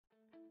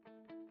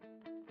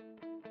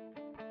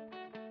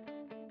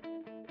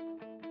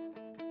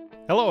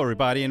Hello,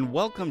 everybody, and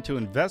welcome to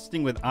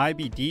Investing with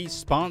IBD,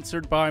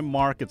 sponsored by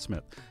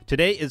MarketSmith.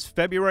 Today is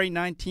February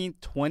 19th,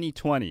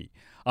 2020.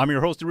 I'm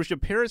your host,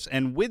 Rishabh Paris,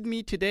 and with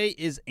me today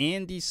is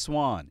Andy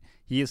Swan.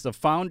 He is the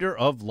founder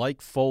of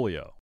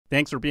Likefolio.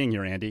 Thanks for being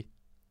here, Andy.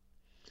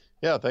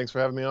 Yeah, thanks for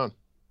having me on.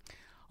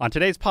 On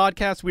today's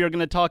podcast, we are going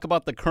to talk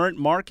about the current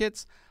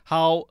markets,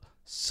 how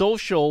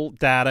social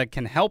data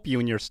can help you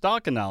in your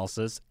stock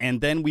analysis, and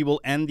then we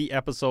will end the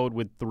episode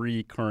with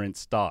 3 current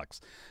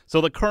stocks.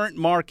 So the current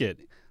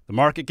market. The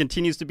market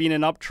continues to be in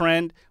an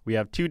uptrend. We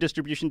have 2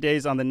 distribution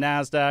days on the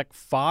NASDAQ,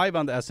 5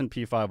 on the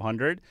S&P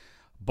 500,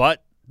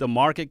 but the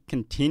market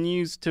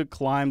continues to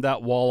climb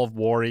that wall of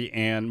worry,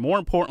 and more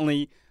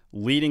importantly,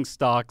 leading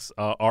stocks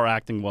are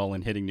acting well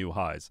and hitting new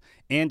highs.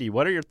 Andy,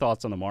 what are your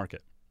thoughts on the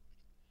market?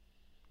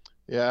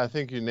 Yeah, I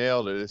think you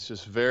nailed it. It's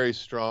just very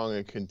strong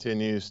and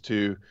continues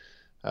to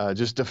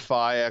just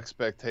defy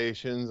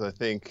expectations. I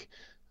think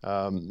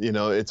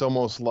it's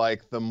almost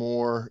like the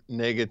more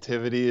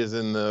negativity is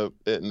in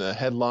the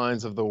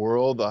headlines of the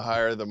world, the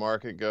higher the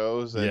market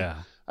goes. And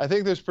Yeah. I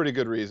think there's pretty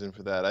good reason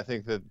for that. I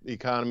think that the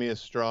economy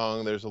is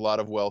strong. There's a lot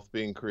of wealth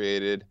being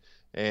created.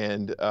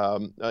 And,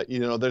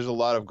 there's a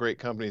lot of great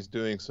companies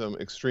doing some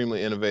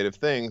extremely innovative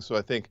things. So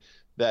I think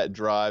that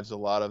drives a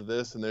lot of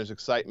this. And there's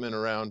excitement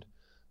around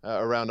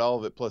all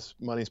of it. Plus,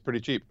 money's pretty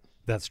cheap.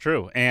 That's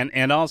true.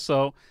 And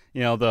also,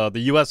 the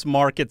U.S.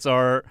 markets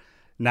are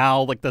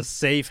now like the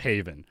safe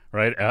haven,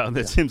 right?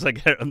 It seems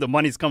like the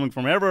money's coming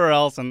from everywhere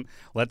else, and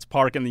let's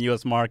park in the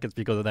U.S. markets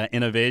because of that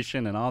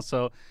innovation, and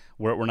also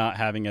we're not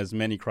having as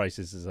many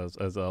crises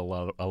as a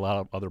lot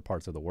of other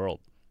parts of the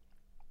world.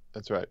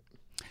 That's right.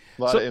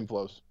 A lot of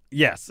inflows.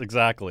 Yes,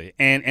 exactly.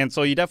 And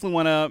so you definitely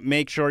want to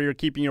make sure you're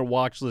keeping your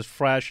watch list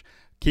fresh.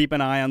 Keep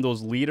an eye on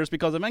those leaders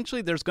because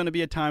eventually there's going to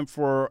be a time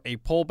for a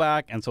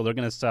pullback, and so they're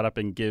going to set up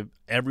and give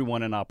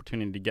everyone an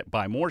opportunity to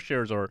buy more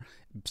shares or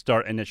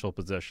start initial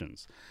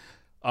positions.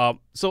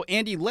 So,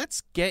 Andy, let's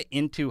get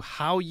into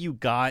how you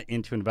got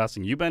into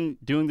investing. You've been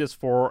doing this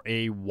for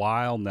a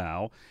while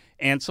now.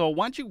 And so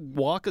why don't you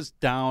walk us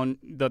down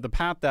the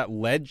path that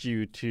led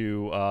you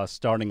to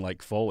starting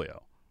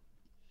Likefolio?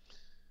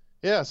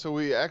 Yeah, so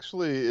we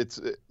actually,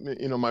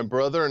 my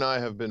brother and I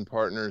have been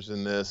partners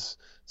in this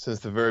since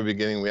the very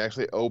beginning. We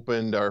actually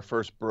opened our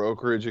first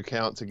brokerage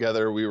account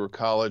together. We were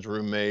college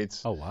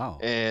roommates. Oh, wow.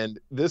 And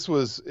this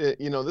was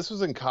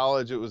in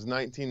college. It was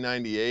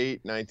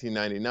 1998,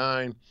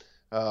 1999.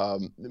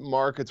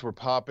 Markets were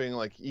popping,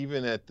 like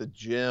even at the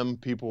gym,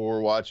 people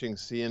were watching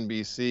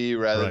CNBC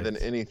rather than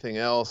anything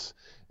else.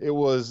 It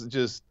was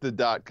just the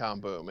dot-com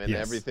boom, and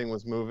everything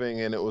was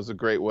moving, and it was a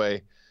great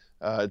way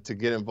to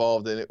get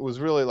involved. And it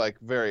was really like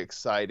very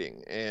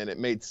exciting, and it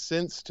made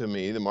sense to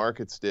me. The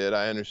markets did.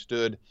 I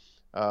understood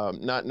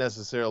not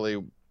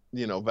necessarily,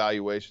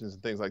 valuations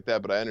and things like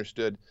that, but I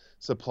understood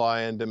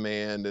supply and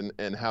demand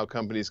and how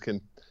companies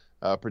can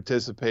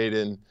participate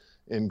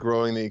in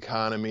growing the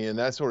economy and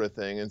that sort of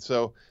thing. And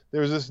so there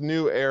was this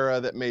new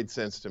era that made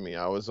sense to me.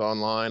 I was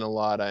online a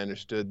lot. I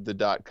understood the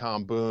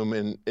dot-com boom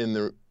in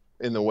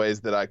the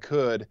ways that I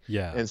could.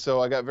 Yeah. And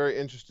so I got very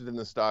interested in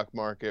the stock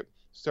market,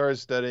 started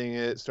studying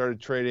it, started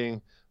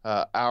trading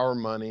our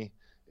money,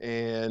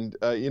 and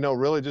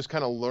really just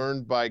kind of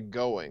learned by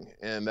going.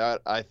 And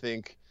that, I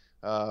think,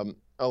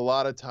 a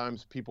lot of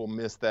times people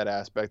miss that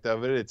aspect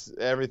of it.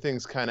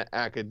 Everything's kind of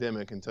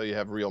academic until you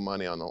have real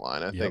money on the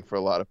line, I think, for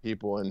a lot of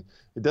people. And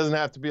it doesn't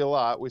have to be a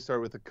lot. We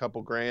started with a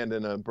couple grand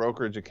in a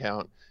brokerage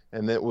account,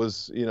 and it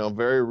was,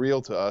 very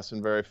real to us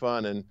and very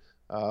fun. And,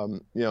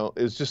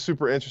 it was just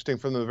super interesting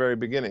from the very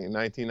beginning,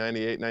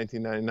 1998,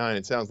 1999.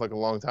 It sounds like a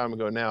long time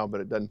ago now,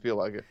 but it doesn't feel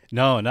like it.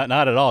 No, not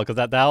at all, because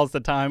that was the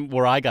time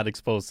where I got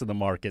exposed to the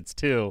markets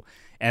too.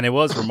 And it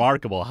was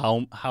remarkable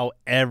how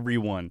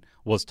everyone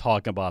was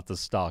talking about the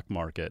stock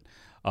market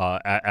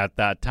at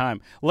that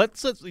time.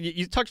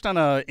 You touched on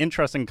an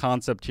interesting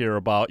concept here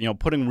about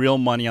putting real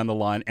money on the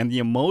line and the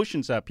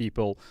emotions that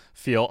people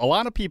feel. A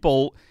lot of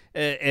people,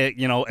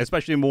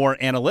 especially more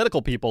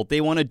analytical people,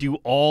 they want to do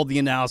all the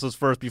analysis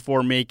first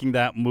before making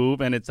that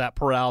move, and it's that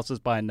paralysis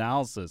by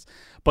analysis.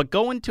 But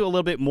go into a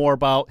little bit more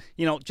about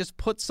just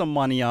put some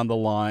money on the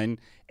line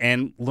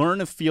and learn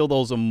to feel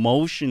those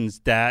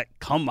emotions that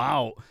come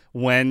out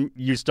when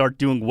you start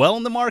doing well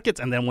in the markets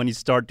and then when you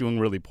start doing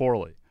really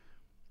poorly.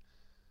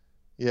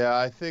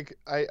 Yeah,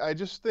 I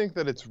just think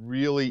that it's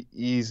really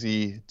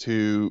easy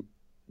to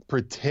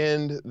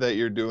pretend that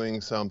you're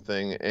doing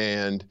something,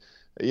 and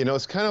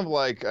it's kind of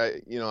like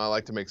I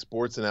like to make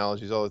sports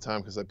analogies all the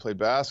time because I play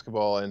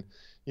basketball, and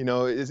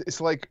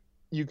it's like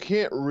you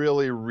can't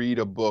really read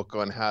a book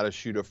on how to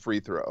shoot a free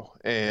throw,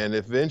 and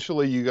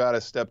eventually you got to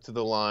step to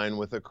the line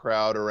with a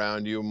crowd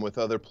around you and with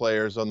other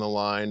players on the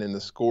line, and the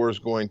score is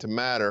going to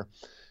matter,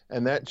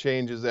 and that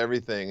changes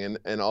everything,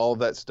 and all of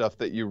that stuff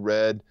that you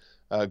read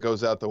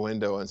goes out the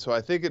window. And so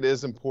I think it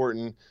is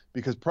important,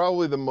 because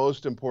probably the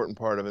most important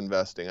part of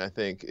investing, I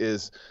think,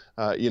 is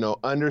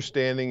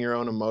understanding your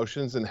own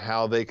emotions and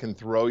how they can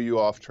throw you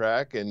off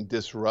track and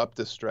disrupt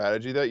a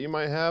strategy that you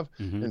might have.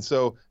 Mm-hmm. And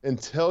so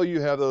until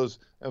you have those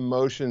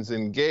emotions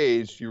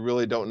engaged, you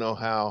really don't know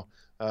how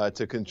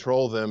to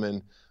control them.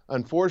 And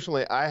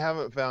unfortunately, I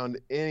haven't found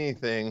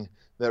anything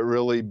that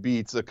really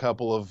beats a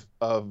couple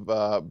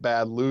of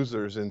bad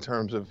losers in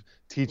terms of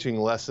teaching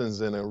lessons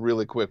in a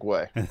really quick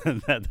way.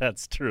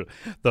 That's true.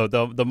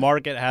 The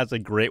market has a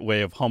great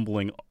way of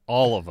humbling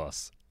all of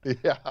us.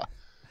 Yeah.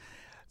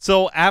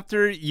 So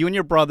after you and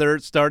your brother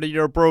started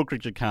your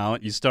brokerage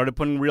account, you started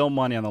putting real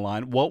money on the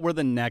line. What were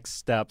the next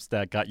steps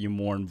that got you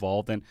more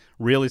involved and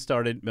really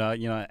started,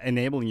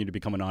 enabling you to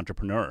become an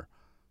entrepreneur?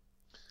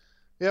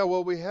 Yeah,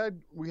 well, we had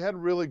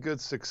really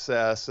good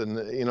success, and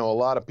a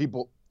lot of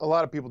people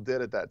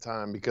did at that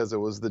time because it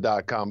was the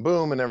dot-com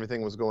boom and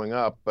everything was going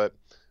up. But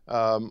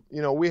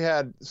we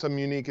had some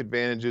unique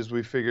advantages.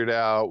 We figured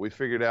out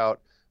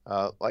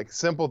like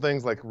simple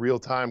things like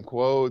real-time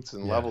quotes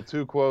and level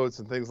 2 quotes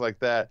and things like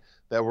that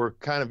were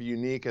kind of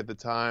unique at the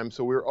time.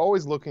 So we were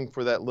always looking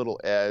for that little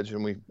edge,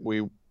 and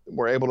we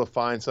were able to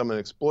find some and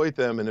exploit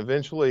them. And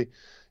eventually,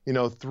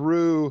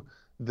 through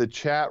the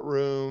chat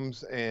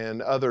rooms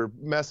and other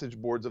message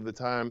boards of the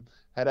time,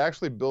 had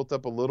actually built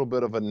up a little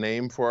bit of a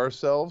name for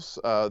ourselves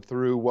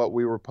through what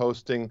we were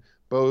posting,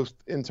 both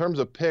in terms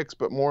of picks,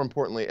 but more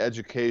importantly,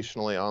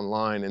 educationally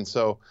online. And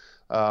so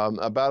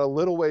about a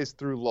little ways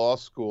through law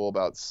school,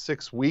 about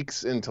 6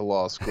 weeks into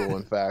law school,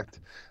 in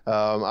fact,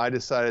 I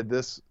decided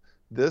this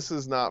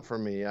is not for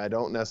me. I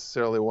don't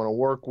necessarily want to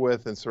work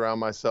with and surround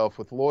myself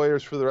with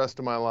lawyers for the rest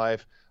of my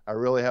life. I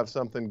really have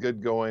something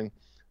good going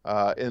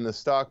in the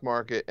stock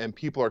market, and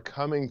people are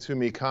coming to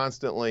me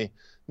constantly,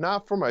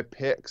 not for my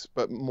picks,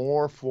 but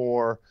more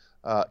for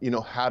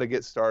how to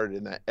get started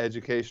in that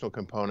educational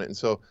component. And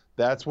so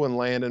that's when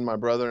Landon, my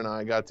brother, and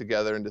I got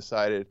together and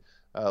decided,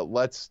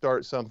 let's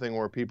start something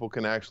where people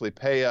can actually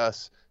pay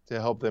us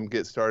to help them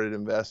get started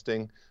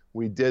investing.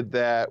 We did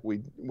that.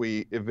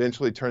 We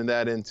eventually turned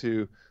that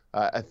into,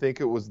 I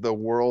think it was the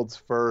world's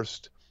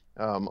first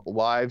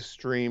live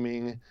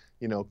streaming,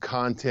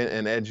 content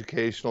and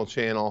educational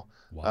channel.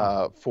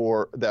 Wow.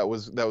 That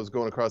was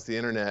going across the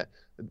internet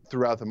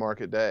throughout the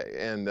market day.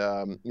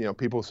 And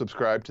people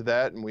subscribed to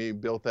that, and we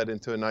built that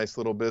into a nice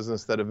little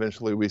business that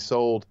eventually we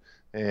sold,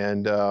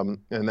 and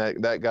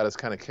that got us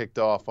kind of kicked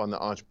off on the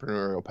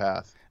entrepreneurial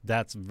path.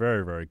 That's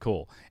very, very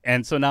cool.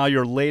 And so now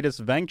your latest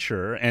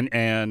venture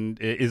and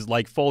is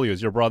Likefolio.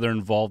 Is your brother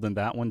involved in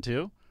that one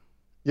too?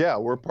 Yeah,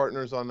 we're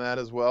partners on that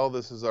as well.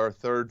 This is our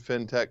third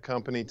fintech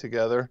company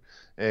together,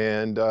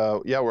 and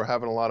we're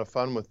having a lot of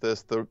fun with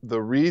this.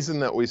 The reason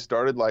that we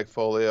started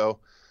Likefolio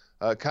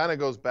kind of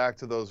goes back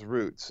to those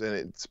roots, and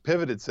it's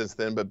pivoted since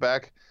then. But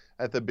back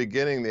at the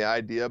beginning, the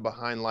idea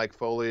behind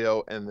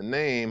Likefolio and the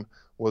name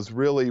was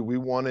really we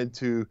wanted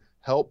to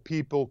help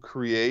people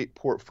create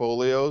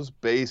portfolios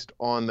based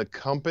on the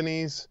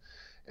companies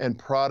and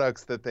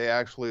products that they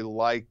actually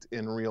liked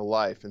in real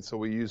life. And so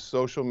we used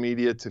social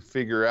media to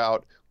figure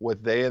out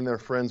what they and their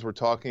friends were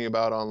talking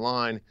about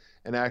online,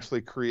 and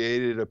actually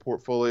created a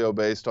portfolio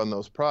based on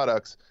those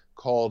products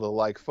called a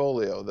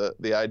Likefolio.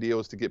 The idea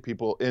was to get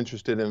people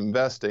interested in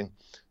investing.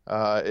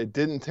 It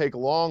didn't take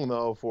long,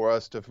 though, for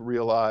us to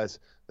realize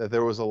that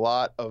there was a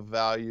lot of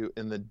value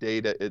in the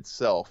data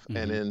itself,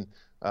 and in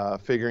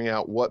figuring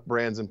out what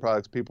brands and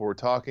products people were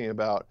talking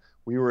about.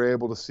 We were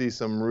able to see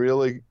some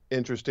really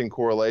interesting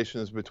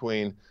correlations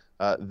between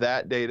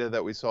that data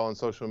that we saw on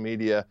social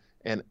media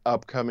and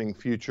upcoming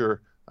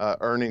future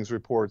earnings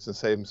reports and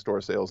same-store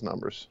sales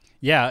numbers.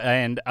 Yeah,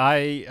 and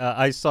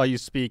I saw you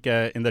speak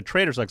in the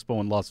Traders Expo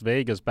in Las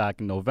Vegas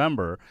back in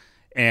November,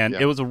 and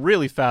it was a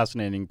really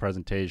fascinating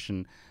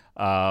presentation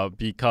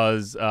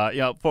because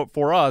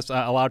for us,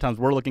 a lot of times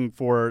we're looking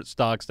for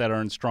stocks that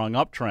are in strong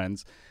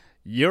uptrends.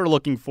 You're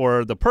looking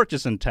for the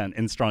purchase intent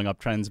in strong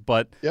uptrends,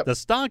 but the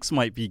stocks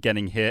might be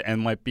getting hit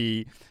and might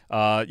be,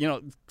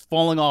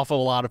 falling off of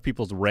a lot of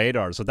people's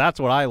radar. So that's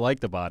what I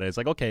liked about it. It's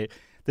like, okay,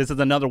 this is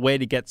another way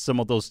to get some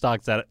of those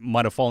stocks that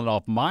might have fallen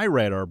off my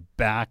radar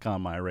back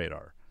on my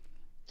radar.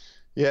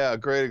 Yeah, a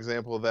great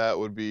example of that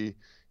would be,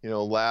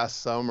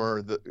 last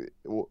summer,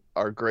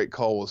 our great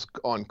call was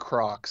on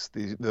Crocs,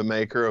 the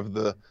maker of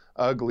the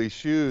ugly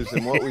shoes.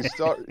 And what we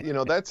saw,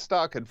 that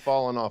stock had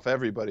fallen off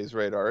everybody's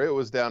radar. It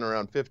was down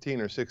around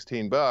 15 or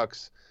 16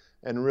 bucks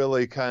and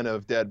really kind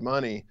of dead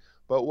money.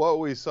 But what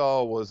we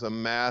saw was a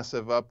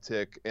massive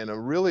uptick, and a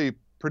really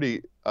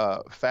pretty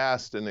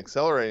fast and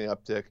accelerating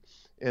uptick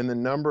in the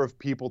number of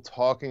people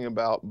talking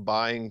about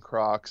buying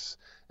Crocs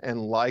and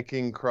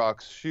liking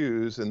Crocs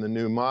shoes and the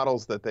new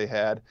models that they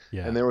had.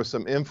 Yeah. And there was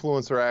some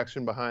influencer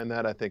action behind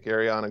that. I think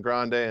Ariana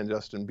Grande and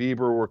Justin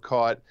Bieber were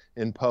caught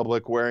in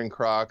public wearing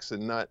Crocs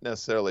and not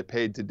necessarily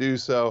paid to do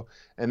so.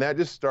 And that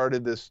just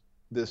started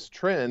this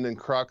trend, and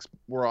Crocs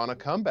were on a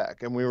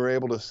comeback. And we were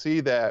able to see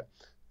that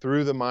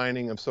through the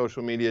mining of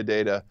social media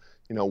data,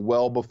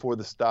 well before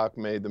the stock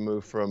made the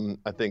move from,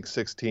 I think,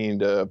 16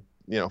 to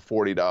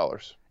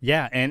 $40.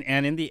 Yeah,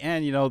 and in the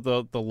end,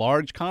 the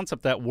large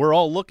concept that we're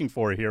all looking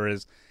for here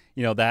is,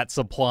 that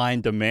supply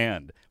and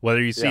demand,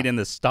 whether you see it in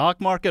the stock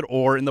market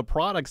or in the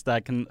products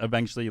that can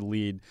eventually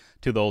lead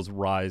to those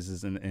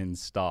rises in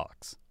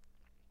stocks.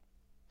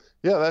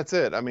 Yeah, that's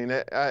it. I mean,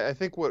 I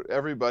think what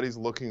everybody's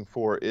looking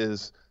for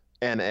is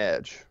an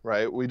edge,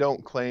 right? We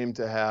don't claim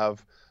to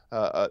have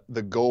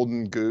the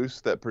golden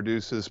goose that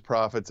produces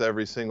profits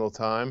every single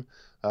time.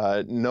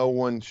 No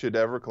one should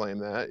ever claim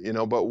that,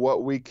 but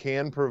what we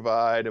can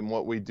provide and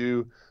what we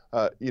do,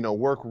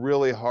 work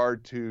really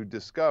hard to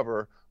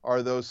discover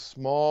are those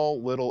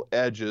small little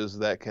edges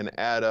that can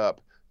add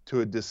up to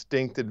a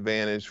distinct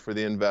advantage for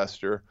the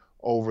investor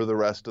over the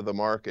rest of the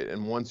market.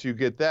 And once you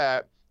get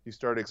that, you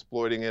start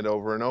exploiting it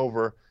over and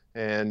over,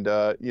 and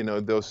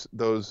those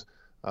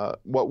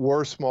what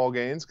were small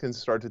gains can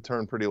start to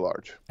turn pretty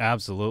large.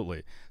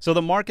 Absolutely. So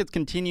the markets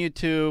continue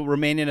to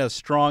remain in a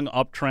strong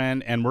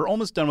uptrend, and we're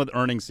almost done with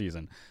earnings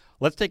season.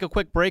 Let's take a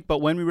quick break, but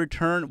when we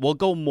return, we'll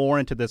go more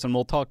into this, and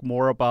we'll talk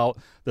more about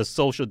the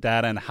social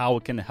data and how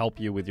it can help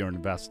you with your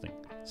investing.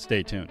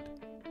 Stay tuned.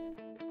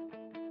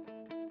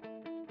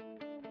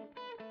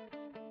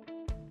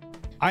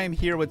 I am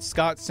here with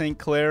Scott St.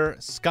 Clair.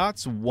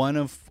 Scott's one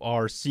of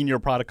our senior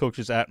product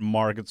coaches at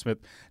MarketSmith.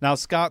 Now,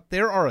 Scott,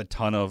 there are a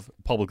ton of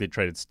publicly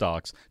traded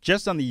stocks.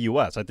 Just on the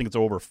U.S., I think it's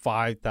over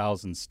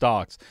 5,000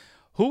 stocks.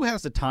 Who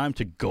has the time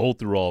to go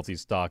through all of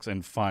these stocks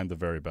and find the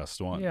very best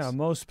ones? Yeah,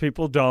 most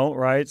people don't,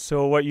 right?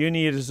 So what you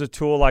need is a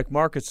tool like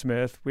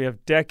MarketSmith. We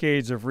have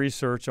decades of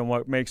research on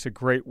what makes a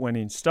great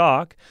winning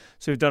stock.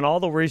 So we've done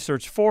all the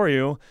research for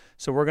you.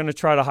 So we're going to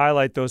try to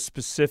highlight those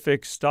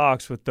specific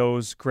stocks with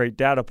those great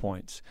data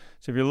points.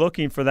 So if you're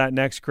looking for that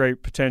next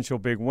great potential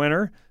big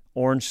winner,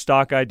 orange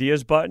stock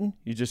ideas button,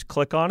 you just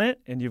click on it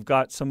and you've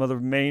got some of the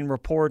main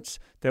reports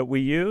that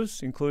we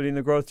use, including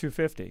the Growth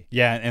 250.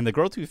 Yeah, and the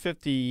Growth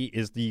 250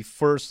 is the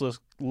first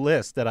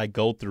list that I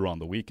go through on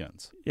the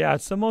weekends. Yeah,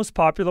 it's the most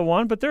popular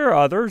one, but there are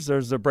others.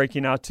 There's the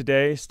Breaking Out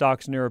Today,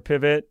 Stocks Near a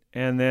Pivot,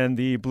 and then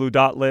the Blue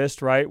Dot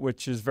list, right,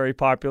 which is very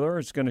popular.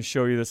 It's going to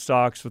show you the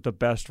stocks with the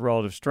best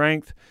relative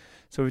strength.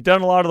 So we've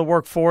done a lot of the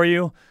work for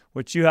you.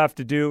 What you have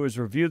to do is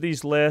review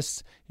these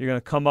lists. You're going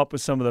to come up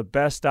with some of the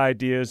best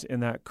ideas in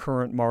that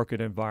current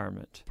market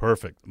environment.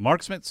 Perfect.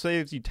 MarketSmith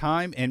saves you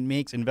time and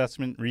makes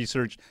investment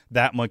research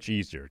that much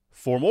easier.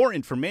 For more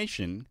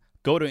information,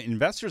 go to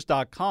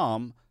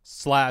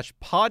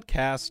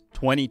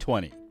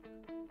investors.com/podcast2020.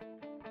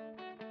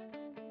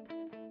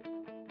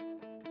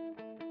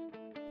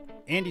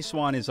 Andy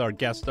Swan is our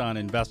guest on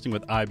Investing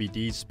with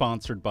IBD,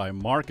 sponsored by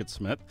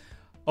MarketSmith.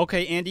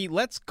 Okay, Andy,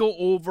 let's go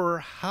over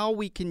how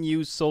we can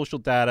use social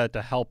data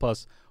to help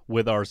us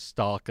with our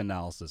stock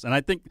analysis. And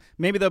I think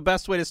maybe the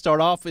best way to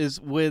start off is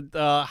with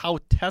how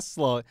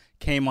Tesla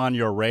came on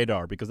your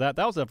radar, because that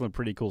was definitely a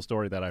pretty cool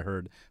story that I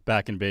heard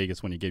back in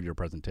Vegas when you gave your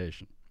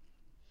presentation.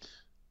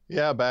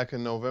 Yeah, back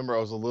in November, I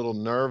was a little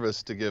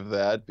nervous to give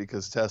that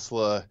because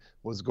Tesla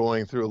was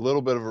going through a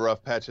little bit of a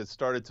rough patch. It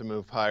started to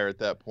move higher at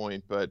that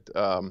point, but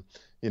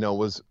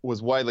was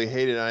widely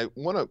hated. And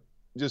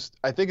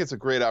I think it's a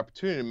great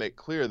opportunity to make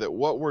clear that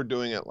what we're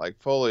doing at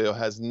Likefolio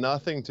has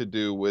nothing to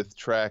do with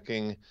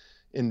tracking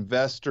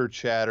investor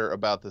chatter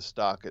about the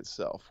stock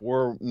itself.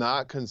 We're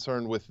not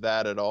concerned with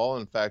that at all.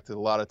 In fact, a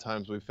lot of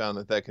times we found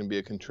that can be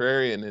a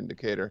contrarian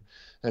indicator.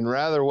 And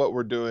rather what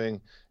we're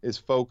doing is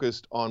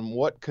focused on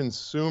what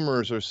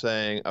consumers are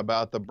saying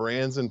about the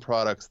brands and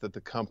products that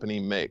the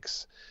company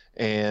makes.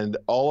 And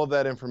all of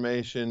that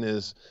information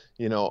is,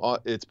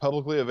 it's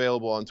publicly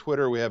available on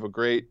Twitter. We have a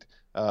great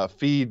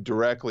feed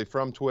directly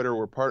from Twitter.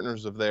 We're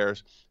partners of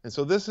theirs. And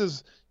so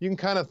you can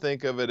kind of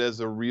think of it as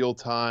a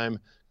real-time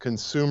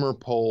consumer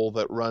poll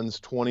that runs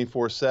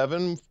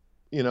 24/7,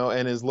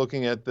 and is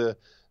looking at the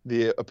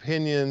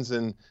opinions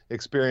and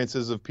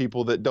experiences of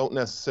people that don't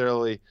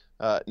necessarily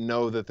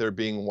know that they're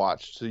being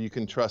watched. So you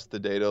can trust the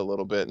data a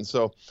little bit. And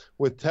so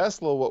with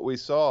Tesla, what we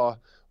saw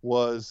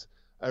was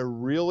a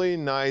really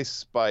nice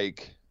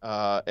spike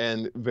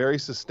and very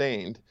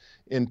sustained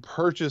in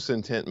purchase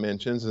intent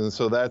mentions. And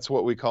so that's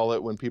what we call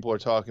it when people are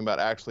talking about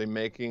actually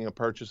making a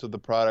purchase of the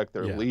product.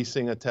 They're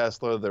leasing a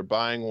Tesla, they're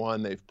buying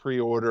one, they've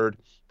pre-ordered,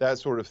 that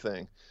sort of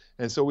thing.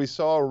 And so we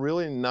saw a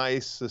really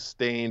nice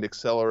sustained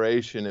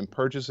acceleration in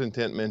purchase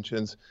intent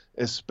mentions,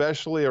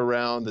 especially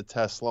around the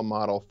Tesla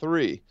Model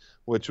 3,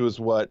 which was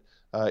what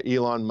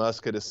Elon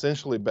Musk had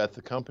essentially bet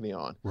the company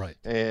on. Right.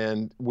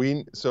 And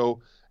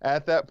so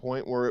at that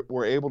point,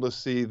 we're able to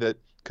see that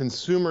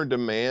consumer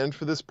demand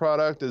for this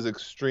product is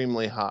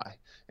extremely high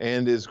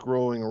and is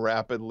growing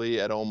rapidly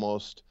at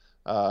almost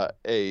kind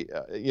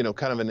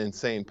of an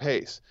insane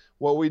pace.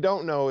 What we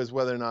don't know is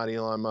whether or not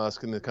Elon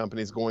Musk and the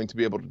company is going to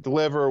be able to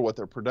deliver, what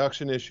their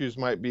production issues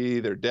might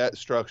be, their debt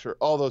structure,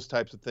 all those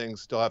types of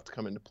things still have to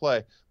come into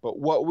play. But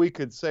what we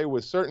could say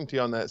with certainty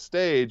on that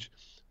stage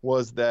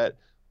was that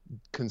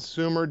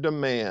consumer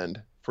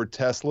demand for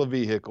Tesla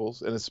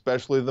vehicles, and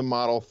especially the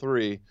Model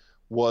 3,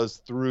 was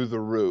through the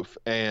roof.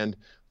 And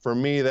for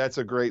me, that's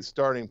a great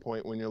starting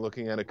point when you're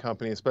looking at a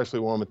company, especially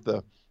one with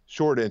the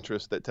short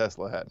interest that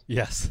Tesla had.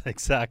 Yes,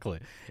 exactly.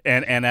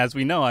 And as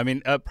we know, I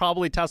mean,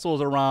 probably Tesla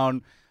was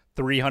around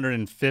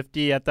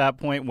 350 at that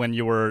point when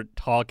you were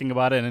talking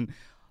about it. And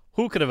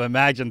who could have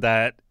imagined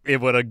that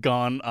it would have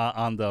gone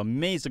on the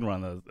amazing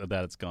run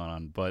that it's gone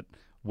on? But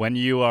when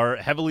you are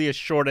heavily as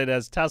shorted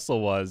as Tesla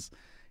was,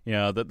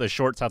 the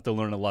shorts have to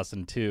learn a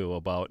lesson too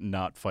about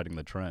not fighting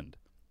the trend.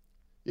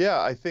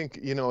 Yeah, I think,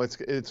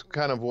 it's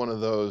kind of one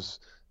of those,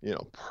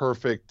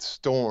 perfect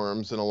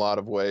storms in a lot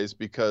of ways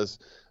because,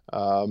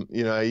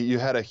 you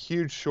had a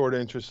huge short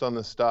interest on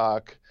the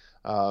stock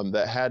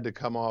that had to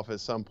come off at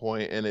some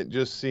point, and it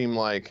just seemed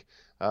like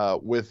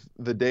with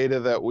the data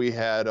that we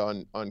had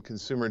on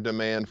consumer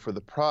demand for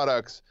the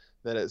products,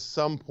 that at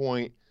some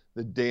point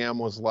the dam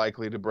was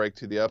likely to break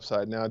to the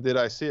upside. Now, did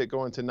I see it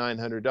going to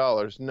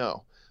 $900?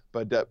 No,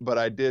 but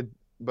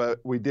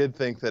we did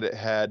think that it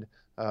had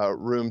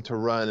room to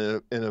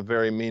run in a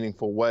very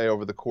meaningful way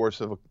over the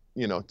course of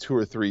 2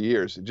 or 3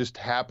 years. It just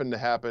happened to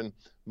happen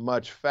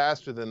much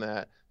faster than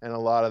that, and a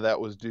lot of that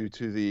was due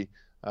to the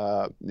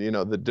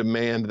the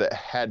demand that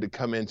had to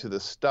come into the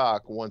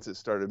stock once it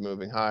started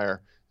moving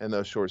higher, and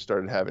those shorts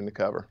started having to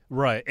cover.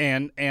 Right,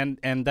 and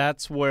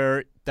that's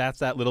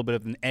that little bit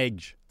of an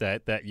edge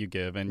that you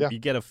give, and you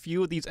get a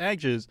few of these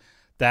edges.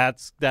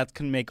 That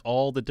can make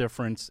all the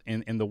difference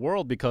in the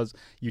world, because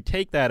you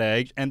take that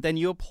edge and then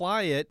you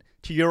apply it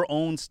to your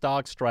own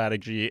stock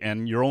strategy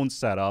and your own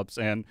setups.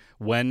 And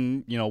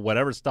when,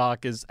 whatever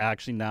stock is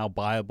actually now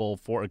buyable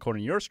for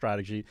according to your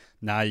strategy,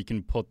 now you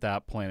can put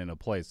that plan into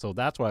place. So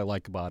that's what I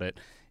like about it,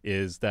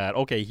 is that,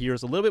 okay,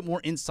 here's a little bit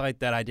more insight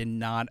that I did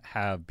not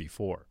have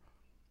before.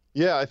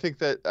 Yeah, I think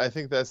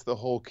that's the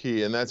whole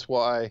key. And that's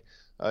why,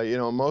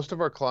 most of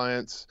our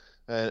clients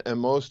and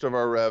most of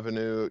our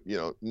revenue,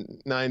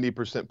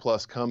 90%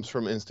 plus comes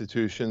from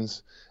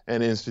institutions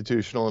and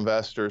institutional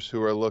investors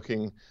who are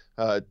looking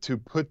to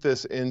put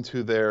this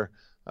into their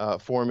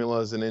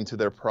formulas and into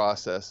their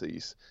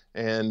processes.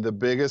 And the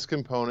biggest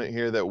component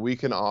here that we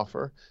can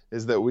offer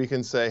is that we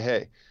can say,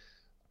 hey,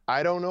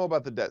 I don't know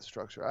about the debt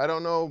structure. I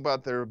don't know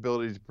about their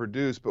ability to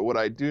produce, but what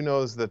I do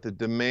know is that the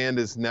demand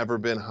has never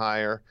been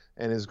higher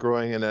and is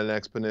growing at an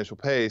exponential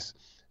pace.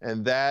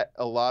 And that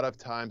a lot of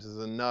times is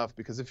enough,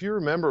 because if you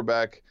remember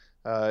back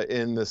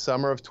in the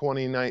summer of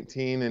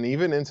 2019 and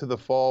even into the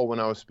fall when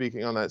I was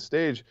speaking on that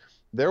stage,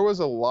 there was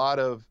a lot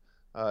of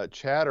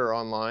chatter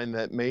online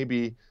that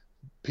maybe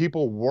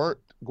people weren't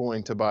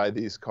going to buy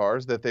these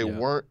cars, that they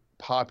weren't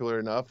popular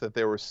enough, that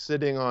they were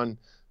sitting on,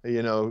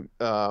 in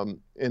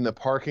the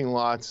parking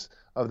lots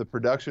of the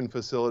production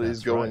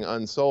facilities going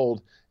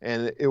unsold.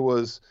 And it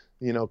was,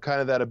 kind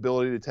of that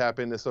ability to tap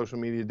into social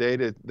media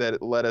data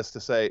that led us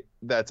to say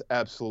that's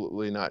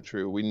absolutely not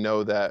true. We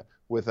know that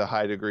with a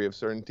high degree of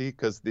certainty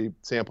because the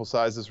sample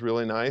size is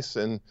really nice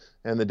and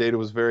the data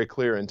was very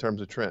clear in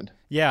terms of trend.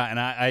 Yeah, and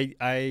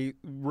I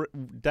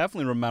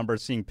definitely remember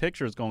seeing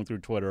pictures going through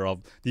Twitter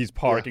of these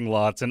parking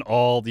lots and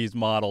all these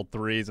Model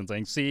 3s and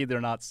saying, see, they're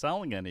not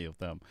selling any of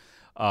them.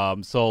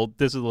 So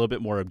this is a little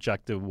bit more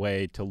objective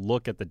way to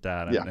look at the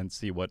data and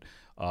see what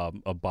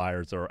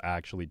buyers are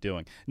actually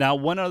doing. Now,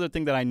 one other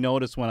thing that I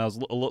noticed when I was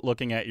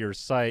looking at your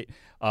site,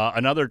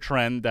 another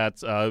trend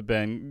that's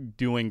been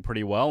doing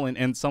pretty well,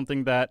 and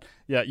something that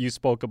you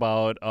spoke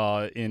about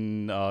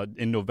in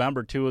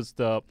November too, is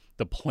the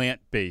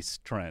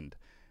plant-based trend.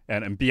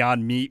 And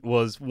Beyond Meat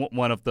was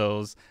one of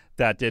those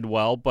that did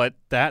well, but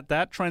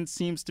that trend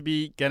seems to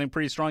be getting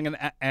pretty strong,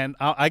 and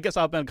I guess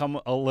I've become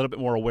a little bit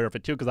more aware of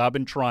it too, because I've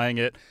been trying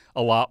it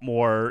a lot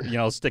more,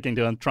 sticking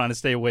to it, trying to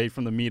stay away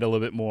from the meat a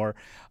little bit more.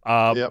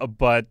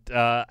 But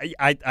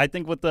I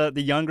think with the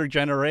younger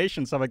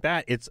generation, stuff like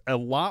that, it's a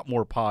lot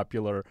more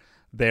popular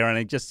there, and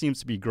it just seems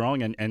to be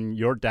growing, and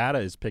your data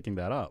is picking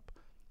that up.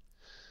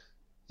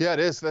 Yeah, it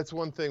is. That's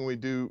one thing we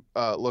do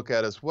look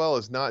at as well,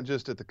 is not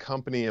just at the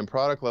company and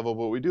product level,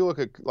 but we do look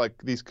at like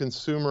these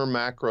consumer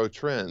macro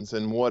trends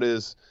and what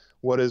is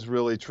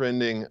really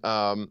trending,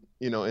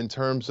 in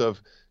terms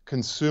of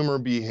consumer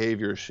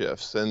behavior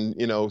shifts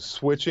and,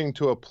 switching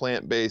to a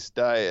plant-based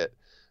diet,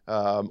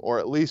 or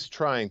at least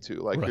trying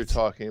to, like you're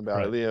talking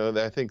about.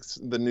 I think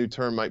the new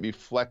term might be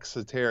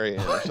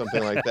flexitarian or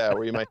something like that,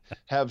 where you might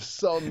have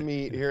some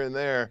meat here and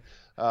there,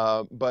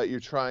 but you're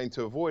trying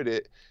to avoid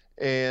it.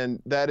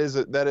 And that is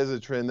a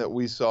trend that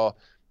we saw,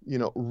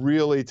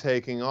 really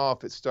taking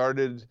off. It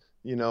started,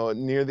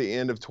 near the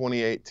end of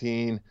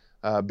 2018,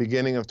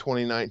 beginning of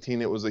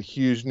 2019. It was a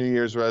huge New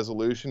Year's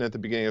resolution at the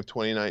beginning of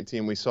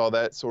 2019. We saw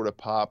that sort of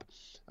pop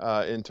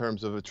in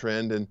terms of a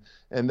trend.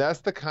 And that's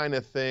the kind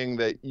of thing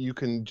that you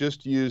can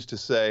just use to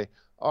say,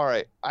 all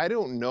right, I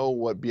don't know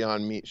what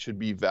Beyond Meat should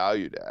be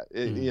valued at.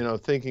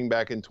 Thinking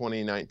back in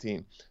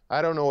 2019,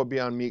 I don't know what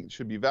Beyond Meat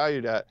should be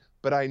valued at,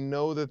 but I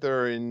know that there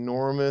are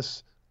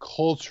enormous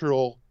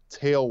cultural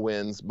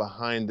tailwinds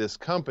behind this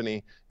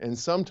company, and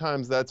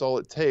sometimes that's all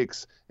it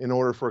takes in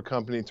order for a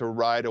company to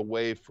ride a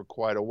wave for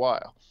quite a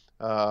while.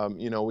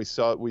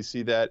 We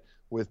see that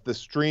with the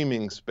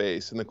streaming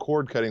space and the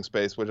cord cutting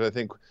space, which I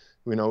think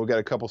we've got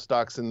a couple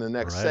stocks in the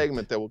next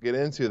segment that we'll get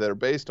into that are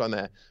based on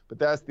that. But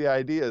that's the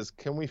idea: is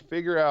can we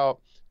figure out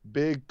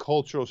big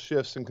cultural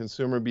shifts in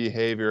consumer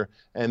behavior,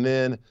 and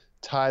then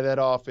tie that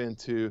off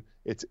into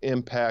its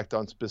impact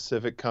on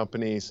specific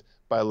companies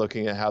by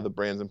looking at how the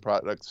brands and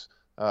products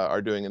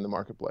are doing in the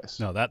marketplace.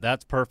 No,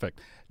 that's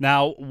perfect.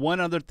 Now, one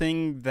other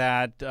thing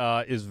that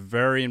is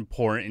very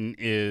important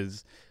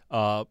is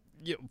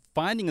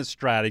finding a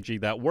strategy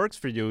that works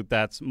for you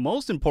that's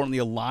most importantly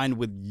aligned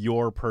with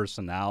your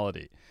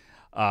personality.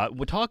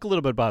 We'll talk a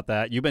little bit about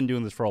that. You've been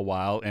doing this for a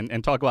while,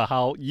 and talk about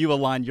how you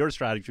align your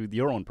strategy with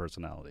your own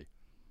personality.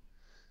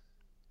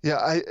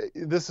 Yeah,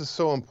 this is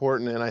so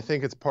important, and I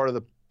think it's part of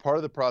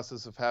the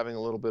process of having a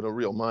little bit of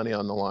real money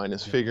on the line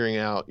is figuring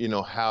out,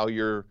 how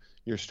your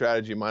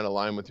strategy might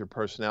align with your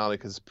personality,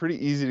 because it's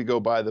pretty easy to go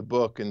by the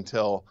book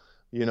until,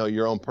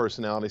 your own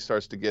personality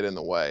starts to get in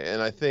the way.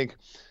 And I think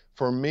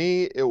for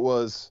me, it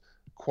was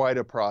quite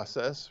a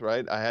process,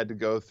 right? I had to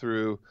go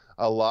through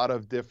a lot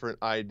of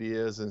different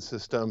ideas and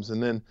systems,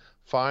 and then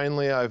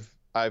finally I've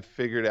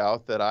figured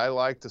out that I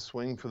like to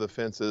swing for the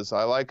fences.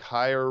 I like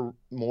higher,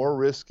 more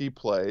risky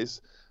plays.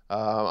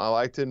 I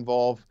like to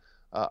involve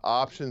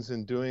options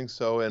in doing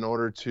so in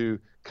order to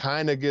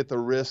kind of get the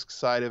risk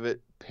side of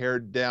it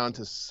pared down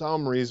to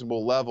some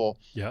reasonable level.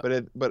 Yeah.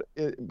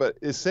 But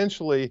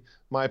essentially,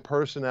 my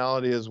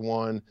personality is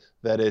one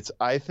that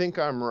I think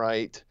I'm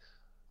right.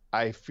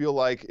 I feel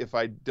like if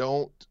I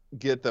don't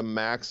get the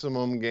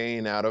maximum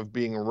gain out of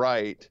being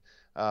right,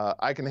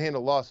 I can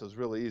handle losses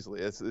really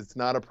easily. It's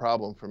not a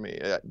problem for me.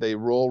 They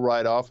roll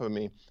right off of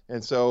me.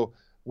 And so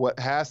what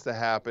has to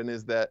happen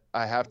is that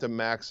I have to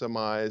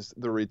maximize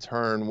the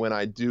return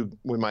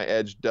when my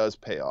edge does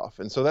pay off.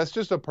 And so that's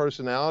just a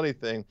personality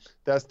thing.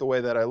 That's the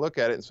way that I look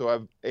at it. And so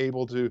I'm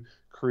able to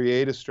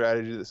create a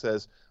strategy that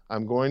says,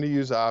 I'm going to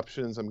use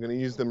options. I'm going to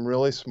use them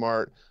really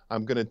smart.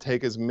 I'm going to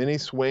take as many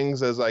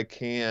swings as I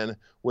can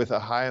with a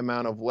high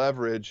amount of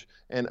leverage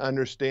and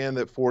understand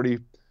that 45%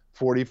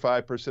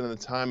 of the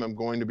time I'm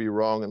going to be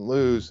wrong and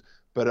lose.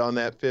 But on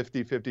that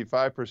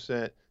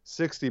 55%,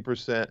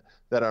 60%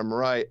 that I'm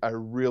right, I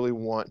really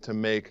want to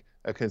make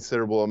a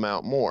considerable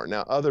amount more.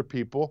 Now, other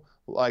people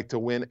like to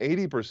win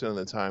 80% of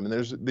the time, and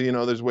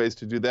there's ways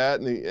to do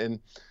that,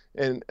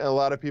 and a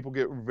lot of people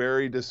get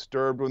very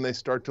disturbed when they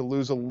start to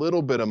lose a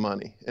little bit of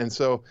money. And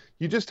so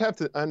you just have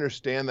to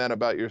understand that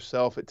about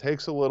yourself. It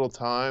takes a little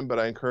time, but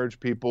I encourage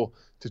people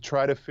to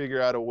try to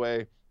figure out a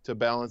way to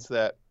balance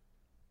that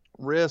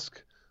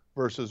risk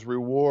versus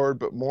reward,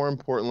 but more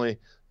importantly,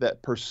 that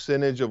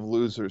percentage of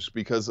losers,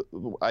 because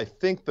I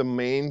think the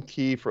main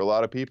key for a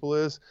lot of people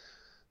is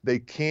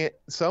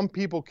some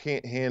people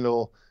can't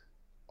handle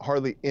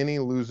hardly any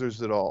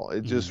losers at all.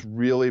 It just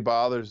really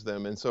bothers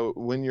them. And so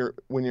when you're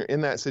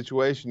in that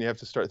situation, you have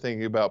to start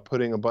thinking about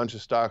putting a bunch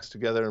of stocks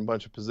together and a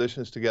bunch of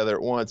positions together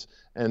at once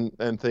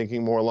and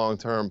thinking more long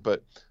term.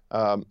 But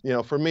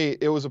for me,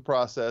 it was a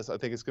process. I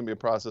think it's going to be a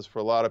process for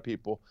a lot of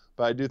people,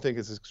 but I do think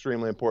it's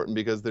extremely important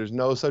because there's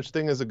no such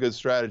thing as a good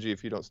strategy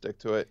if you don't stick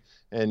to it,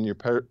 and your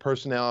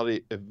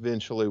personality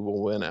eventually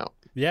will win out.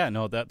 Yeah,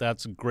 no,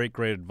 that's great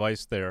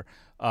advice there.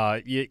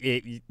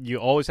 You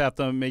always have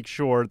to make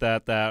sure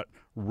that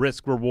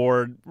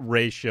risk-reward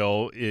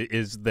ratio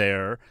is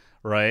there,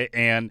 right?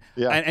 And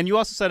you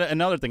also said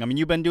another thing. I mean,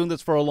 you've been doing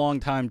this for a long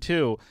time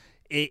too.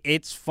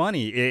 It's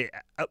funny.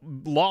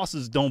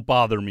 Losses don't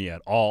bother me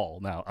at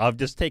all now. I've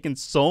just taken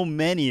so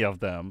many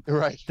of them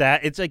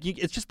that it's like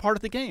it's just part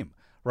of the game,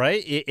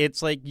 right?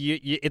 It's like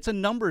it's a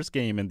numbers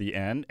game in the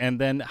end, and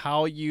then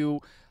how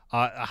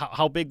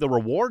big the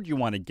reward you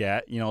want to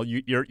get,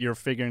 you're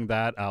figuring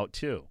that out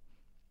too.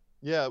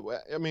 Yeah,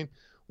 I mean,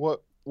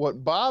 what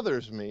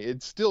bothers me,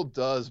 it still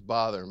does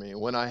bother me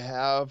when I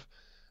have,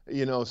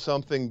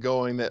 something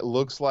going that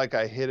looks like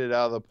I hit it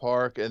out of the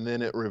park and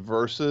then it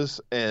reverses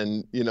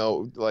and,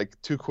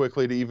 like too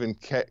quickly to even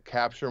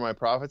capture my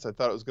profits. I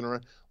thought it was going to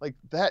run. Like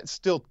that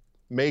still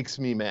makes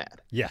me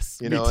mad. Yes.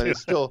 And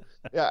it's still,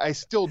 I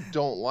still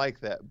don't like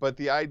that. But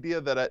the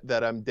idea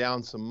that I'm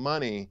down some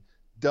money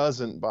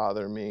doesn't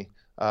bother me.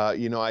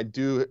 I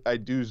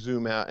do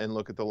zoom out and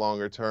look at the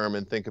longer term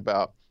and think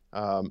about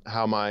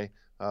how my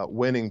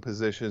winning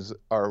positions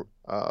are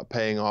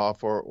paying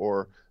off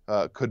or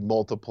could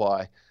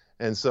multiply.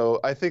 And so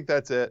I think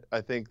that's it.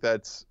 I think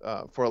that's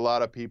for a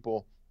lot of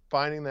people,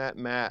 finding that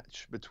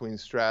match between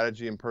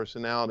strategy and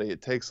personality.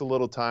 It takes a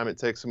little time. It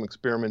takes some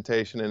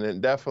experimentation. And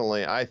it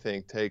definitely, I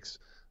think, takes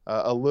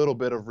a little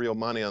bit of real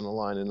money on the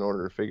line in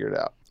order to figure it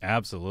out.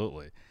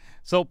 Absolutely.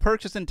 So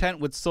purchase intent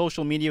with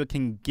social media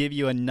can give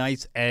you a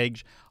nice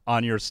edge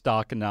on your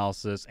stock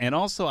analysis and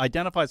also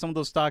identify some of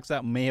those stocks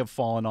that may have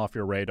fallen off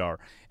your radar.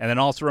 And then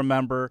also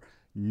remember,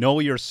 know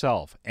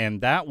yourself.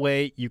 And that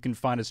way you can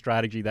find a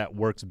strategy that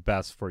works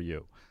best for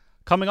you.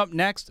 Coming up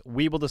next,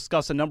 we will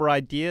discuss a number of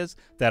ideas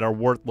that are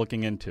worth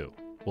looking into.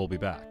 We'll be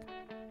back.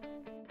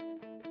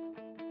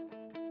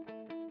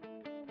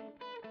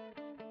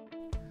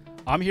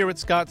 I'm here with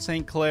Scott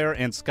St. Clair,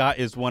 and Scott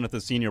is one of the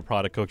senior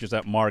product coaches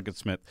at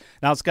MarketSmith.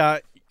 Now,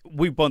 Scott,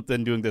 we've both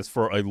been doing this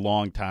for a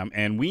long time,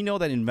 and we know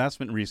that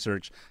investment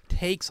research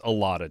takes a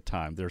lot of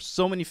time. There's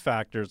so many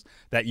factors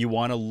that you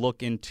want to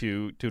look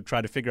into to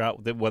try to figure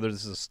out whether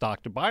this is a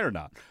stock to buy or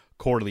not.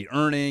 Quarterly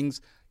earnings,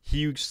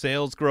 huge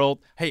sales growth.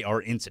 Hey,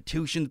 are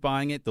institutions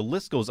buying it? The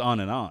list goes on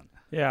and on.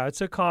 Yeah,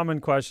 it's a common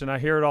question. I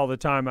hear it all the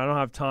time. I don't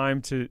have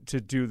time to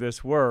do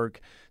this work.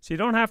 So you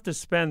don't have to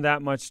spend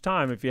that much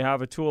time. If you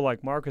have a tool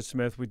like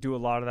MarketSmith, we do a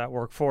lot of that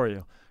work for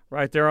you.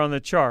 Right there on the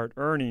chart,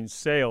 earnings,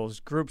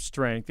 sales, group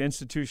strength,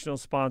 institutional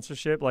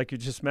sponsorship, like you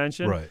just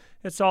mentioned. Right.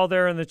 It's all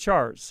there in the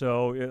chart,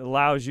 so it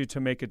allows you to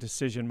make a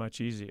decision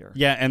much easier.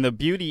 Yeah, and the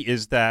beauty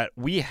is that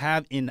we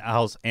have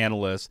in-house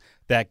analysts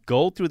that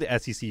go through the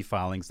SEC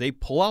filings. They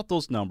pull out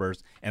those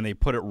numbers, and they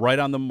put it right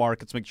on the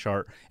MarketSmith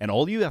chart, and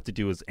all you have to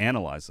do is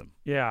analyze them.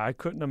 Yeah, I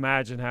couldn't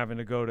imagine having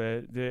to go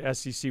to the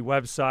SEC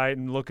website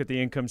and look at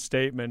the income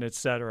statement, et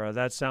cetera.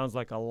 That sounds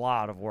like a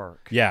lot of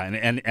work. Yeah,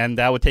 and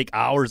that would take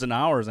hours and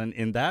hours, and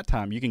in that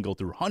time, you can go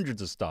through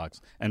hundreds of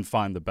stocks and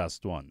find the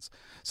best ones.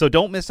 So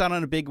don't miss out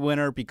on a big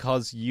winner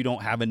because you don't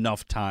have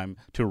enough time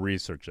to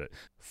research it.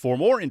 For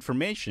more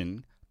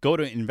information, go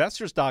to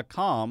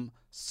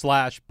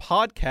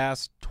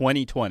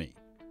investors.com/podcast2020.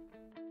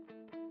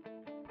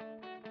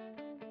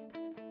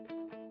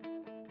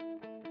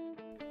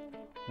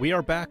 We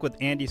are back with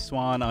Andy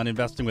Swan on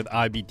Investing with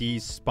IBD,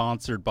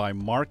 sponsored by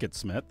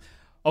MarketSmith.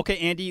 Okay,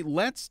 Andy,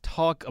 let's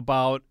talk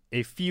about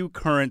a few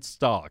current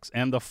stocks.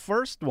 And the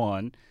first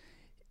one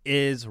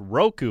is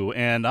Roku.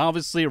 And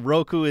obviously,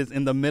 Roku is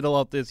in the middle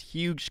of this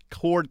huge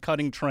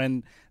cord-cutting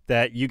trend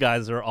that you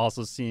guys are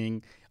also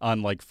seeing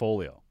on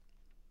Folio.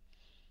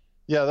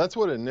 Yeah, that's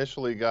what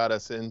initially got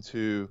us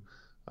into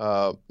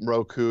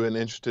Roku and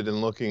interested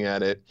in looking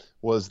at it,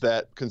 was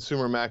that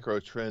consumer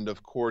macro trend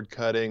of cord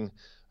cutting,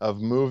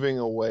 of moving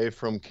away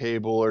from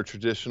cable or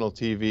traditional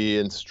TV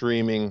and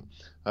streaming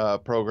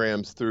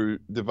programs through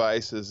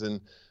devices.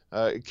 And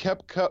it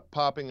kept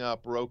popping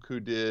up, Roku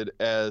did,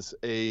 as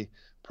a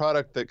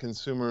product that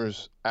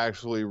consumers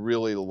actually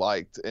really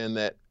liked and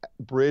that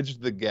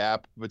bridged the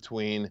gap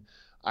between,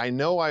 I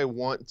know I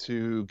want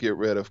to get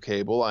rid of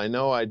cable. I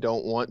know I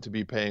don't want to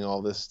be paying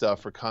all this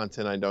stuff for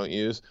content I don't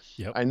use.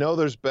 Yep. I know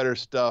there's better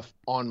stuff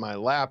on my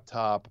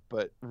laptop,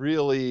 but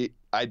really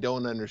I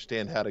don't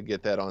understand how to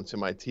get that onto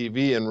my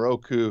TV. And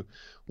Roku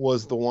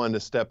was the one to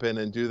step in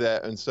and do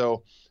that. And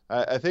so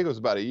I think it was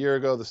about a year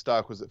ago, the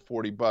stock was at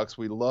 $40.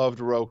 We loved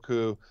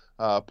Roku.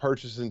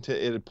 Purchase intent,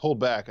 it had pulled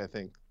back, I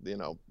think,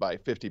 by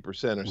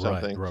 50% or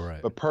something.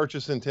 Right. But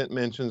purchase intent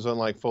mentions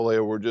on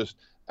Folio were just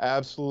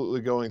absolutely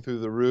going through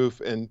the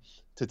roof. And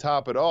to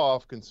top it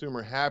off,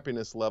 consumer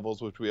happiness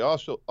levels, which we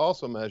also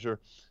measure,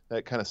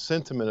 that kind of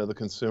sentiment of the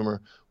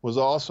consumer, was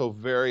also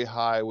very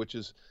high, which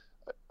is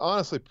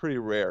honestly pretty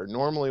rare.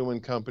 Normally when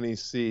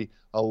companies see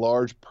a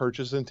large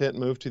purchase intent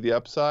move to the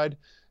upside,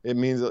 it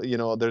means that,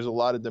 there's a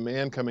lot of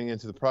demand coming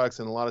into the products,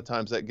 and a lot of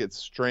times that gets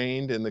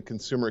strained and the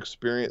consumer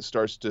experience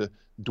starts to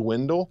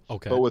dwindle.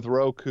 Okay. But with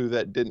Roku,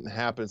 that didn't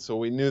happen. So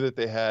we knew that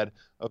they had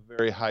a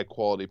very high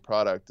quality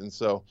product. And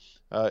so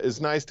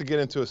it's nice to get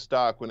into a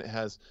stock when it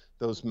has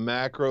those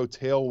macro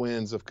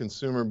tailwinds of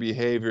consumer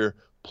behavior,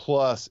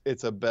 plus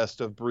it's a best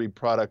of breed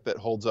product that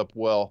holds up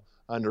well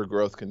under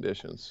growth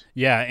conditions.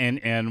 Yeah,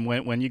 and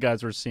when you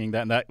guys were seeing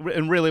that,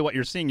 and really what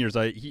you're seeing here is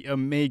a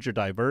major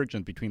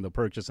divergence between the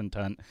purchase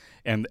intent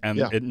and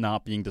it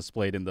not being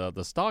displayed in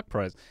the stock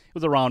price. It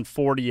was around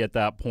 40 at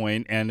that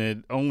point, and it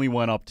only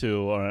went up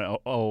to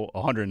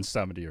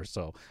 170 or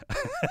so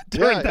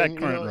during that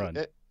current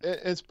run.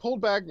 It's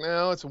pulled back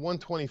now. It's a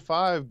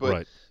 125, but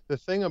right. The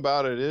thing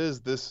about it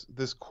is this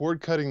cord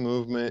cutting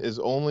movement is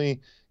only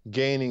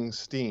gaining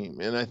steam.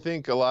 And I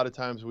think a lot of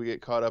times we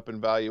get caught up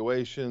in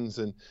valuations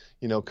and,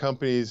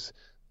 companies.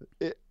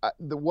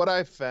 What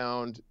I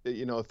found,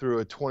 through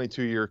a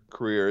 22-year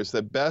career is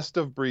that best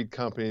of breed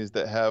companies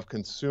that have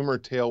consumer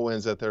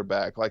tailwinds at their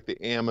back, like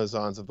the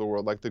Amazons of the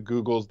world, like the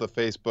Googles, the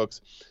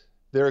Facebooks,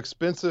 they're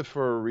expensive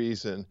for a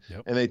reason.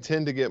 Yep. And they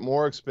tend to get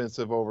more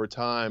expensive over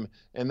time,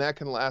 and that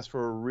can last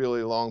for a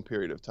really long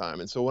period of time.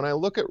 And so when I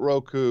look at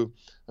Roku,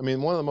 one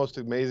of the most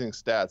amazing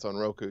stats on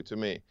Roku to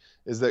me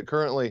is that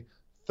currently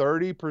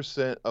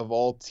 30% of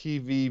all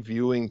TV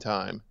viewing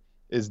time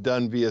is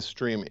done via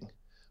streaming,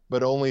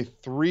 but only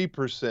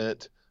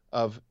 3%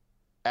 of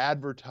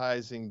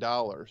advertising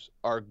dollars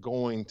are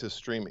going to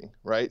streaming,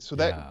 right? So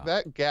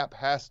that gap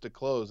has to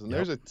close, and Yep.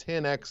 there's a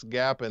 10x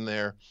gap in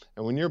there.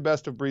 And when you're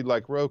best of breed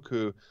like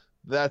Roku,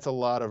 that's a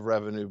lot of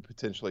revenue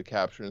potentially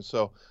captured. And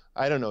so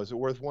I don't know, is it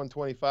worth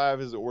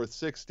 125? Is it worth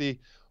 60?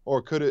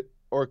 Or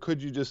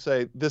could you just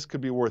say this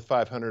could be worth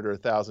 $500 or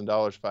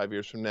 $1,000 5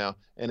 years from now,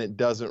 and it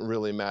doesn't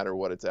really matter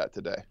what it's at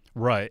today?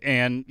 Right.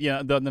 And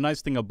the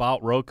nice thing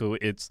about Roku,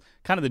 it's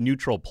kind of the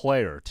neutral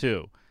player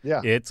too.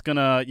 Yeah. It's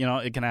gonna,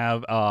 it can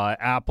have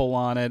Apple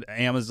on it,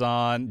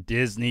 Amazon,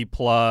 Disney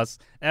Plus,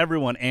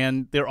 everyone,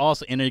 and they're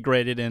also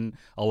integrated in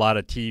a lot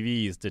of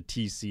TVs, the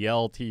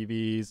TCL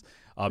TVs,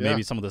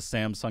 maybe some of the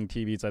Samsung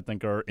TVs I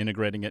think are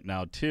integrating it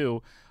now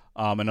too.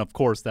 And of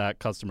course, that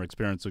customer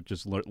experience, which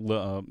is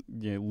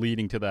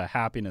leading to the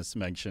happiness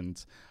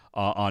mentions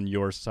on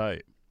your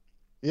site.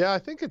 Yeah, I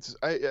think it's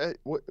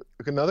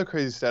another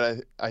crazy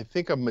stat. I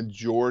think a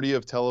majority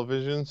of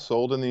televisions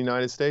sold in the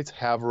United States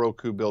have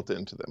Roku built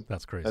into them.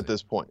 That's crazy at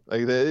this point.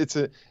 Like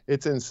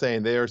it's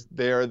insane. They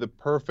are the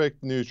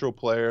perfect neutral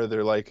player.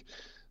 They're like,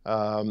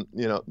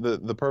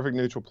 the perfect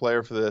neutral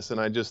player for this.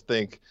 And I just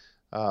think,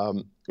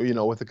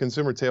 with the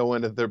consumer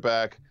tailwind at their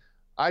back,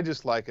 I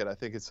just like it. I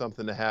think it's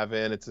something to have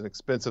in. It's an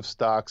expensive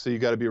stock, so you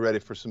got to be ready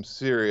for some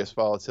serious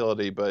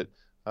volatility. But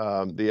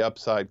the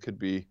upside could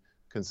be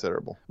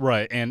considerable.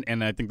 Right,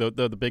 and I think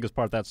the biggest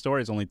part of that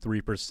story is only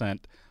 3%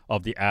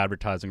 of the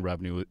advertising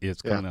revenue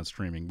is coming on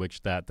streaming,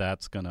 which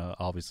that's going to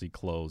obviously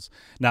close.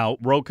 Now,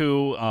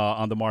 Roku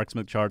on the Mark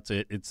Smith charts,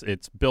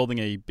 it's building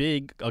a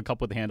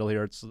cup with a handle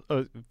here. It's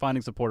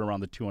finding support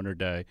around the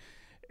 200-day,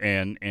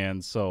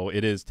 and so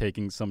it is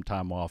taking some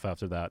time off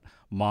after that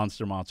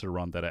monster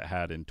run that it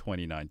had in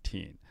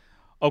 2019.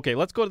 Okay,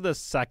 let's go to the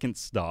second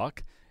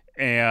stock.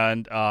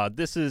 And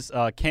this is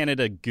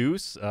Canada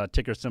Goose,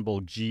 ticker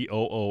symbol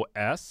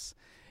GOOS.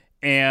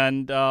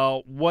 And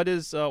what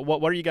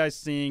are you guys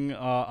seeing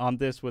on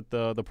this with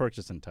the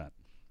purchase intent?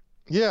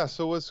 Yeah,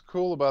 so what's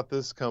cool about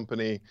this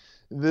company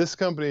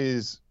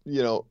is,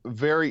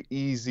 very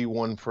easy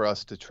one for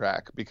us to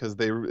track because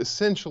they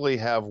essentially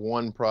have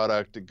one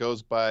product. It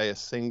goes by a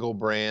single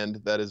brand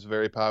that is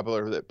very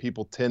popular that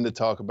people tend to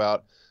talk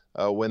about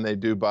when they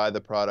do buy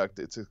the product.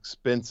 It's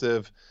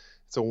expensive.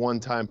 It's a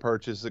one-time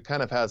purchase. It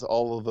kind of has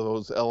all of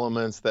those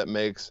elements that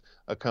makes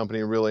a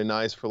company really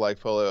nice for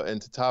Likefolio.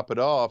 And to top it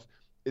off,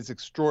 it's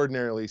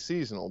extraordinarily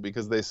seasonal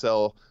because they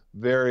sell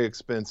very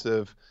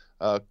expensive,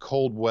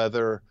 cold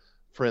weather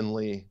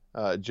friendly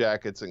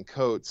jackets and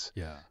coats.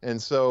 Yeah.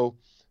 And so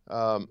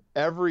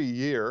every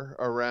year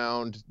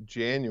around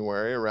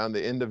January, around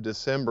the end of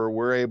December,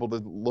 we're able to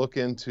look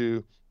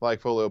into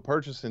Likefolio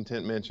purchase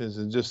intent mentions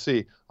and just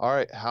see, all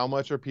right, how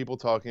much are people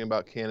talking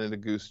about Canada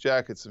Goose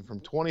jackets? And from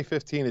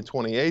 2015 to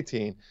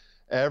 2018,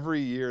 every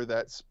year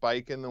that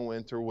spike in the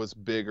winter was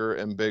bigger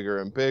and bigger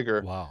and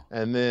bigger. Wow.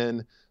 And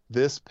then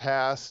this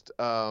past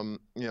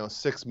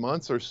 6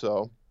 months or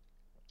so,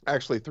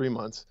 actually 3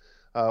 months,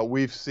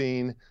 we've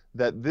seen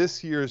that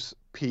this year's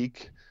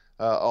peak,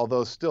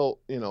 although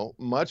still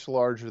much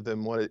larger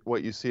than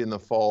what you see in the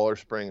fall or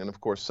spring and of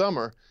course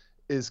summer,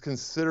 is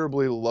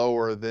considerably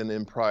lower than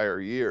in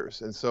prior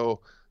years. And so,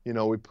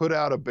 we put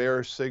out a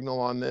bearish signal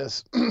on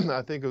this.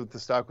 I think the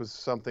stock was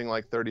something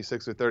like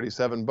 36 or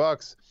 37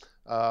 bucks.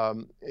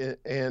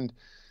 And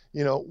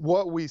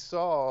what we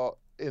saw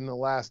in the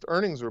last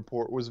earnings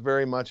report was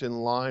very much in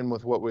line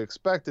with what we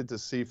expected to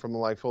see from the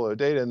Likefolio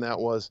data, and that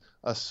was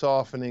a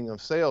softening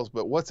of sales.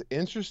 But what's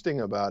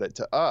interesting about it,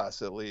 to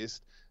us at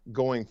least,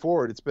 going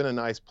forward, it's been a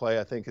nice play.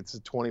 I think it's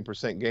a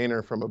 20%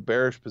 gainer from a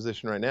bearish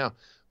position right now.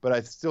 But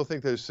I still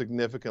think there's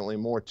significantly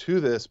more to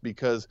this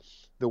because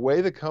the way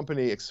the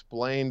company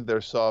explained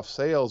their soft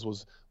sales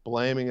was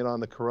blaming it on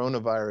the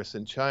coronavirus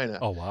in China.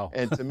 Oh, wow.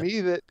 And to me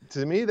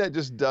that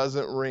just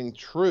doesn't ring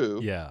true.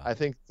 Yeah. I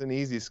think it's an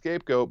easy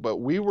scapegoat, but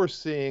we were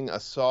seeing a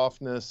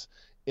softness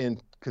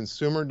in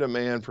consumer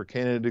demand for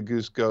Canada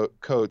Goose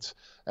coats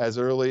as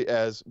early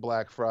as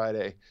Black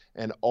Friday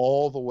and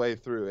all the way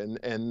through.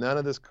 And none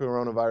of this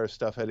coronavirus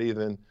stuff had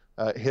even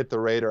hit the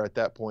radar at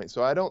that point.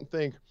 So I don't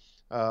think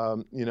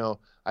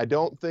I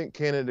don't think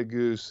Canada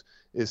Goose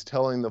is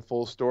telling the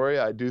full story.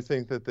 I do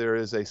think that there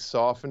is a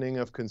softening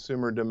of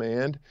consumer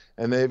demand,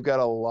 and they've got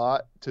a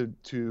lot to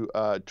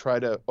try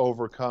to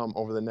overcome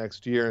over the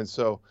next year. And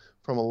so,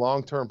 from a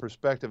long-term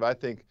perspective, I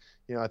think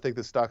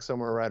the stock's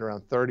somewhere right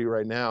around 30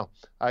 right now.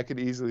 I could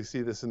easily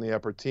see this in the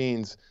upper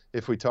teens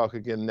if we talk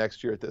again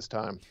next year at this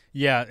time.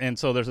 Yeah, and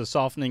so there's a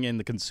softening in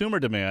the consumer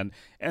demand,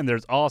 and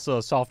there's also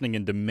a softening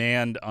in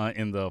demand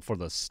for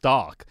the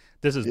stock.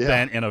 This has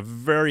been in a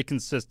very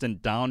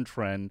consistent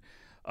downtrend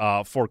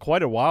for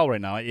quite a while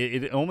right now.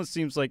 It almost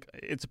seems like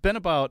it's been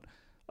about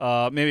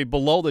maybe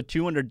below the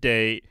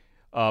 200-day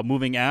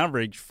moving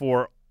average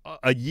for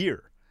a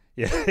year.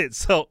 Yeah,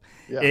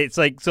 it's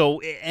like, so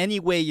any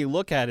way you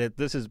look at it,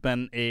 this has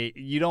been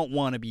you don't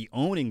want to be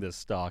owning this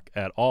stock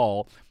at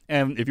all.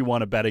 And if you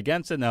want to bet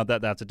against it, now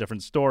that's a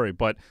different story.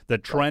 But the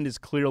trend is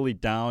clearly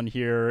down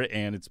here,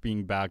 and it's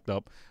being backed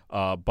up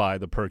by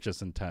the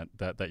purchase intent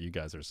that you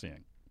guys are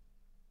seeing.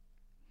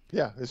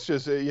 Yeah, it's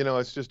just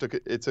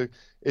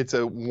it's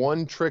a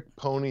one-trick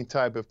pony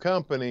type of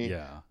company.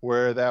 Yeah.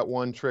 Where that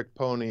one-trick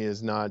pony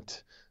is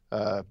not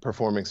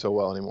performing so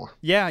well anymore.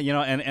 Yeah,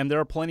 and there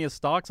are plenty of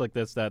stocks like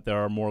this that there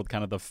are more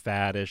kind of the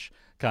faddish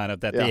kind of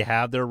that they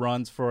have their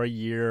runs for a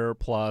year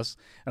plus,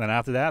 and then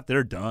after that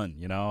they're done.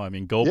 I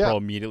mean, GoPro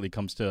immediately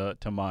comes to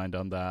mind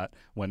on that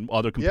when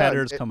other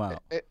competitors come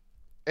out.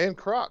 And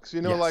Crocs,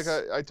 like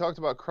I talked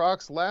about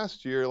Crocs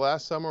last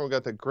summer, we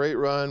got the great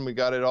run. We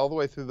got it all the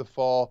way through the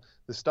fall.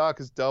 The stock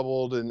has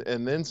doubled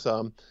and then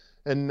some.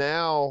 And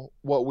now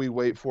what we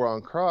wait for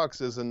on Crocs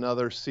is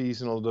another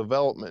seasonal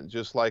development,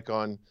 just like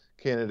on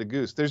Canada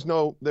Goose.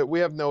 We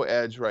have no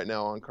edge right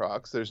now on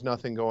Crocs. There's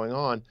nothing going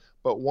on.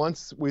 But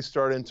once we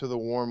start into the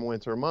warm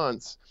winter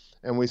months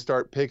and we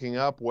start picking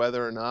up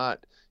whether or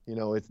not,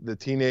 the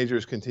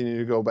teenagers continue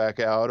to go back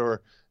out,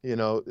 or the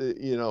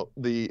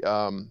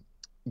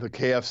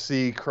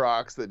KFC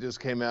Crocs that just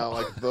came out,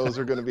 like those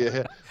are going to be a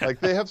hit. Like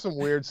they have some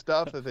weird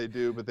stuff that they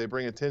do, but they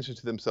bring attention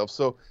to themselves.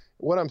 So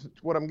what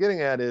I'm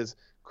getting at is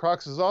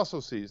Crocs is also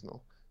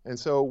seasonal. And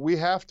so we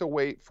have to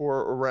wait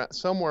for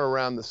somewhere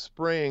around the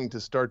spring to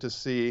start to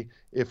see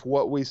if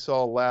what we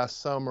saw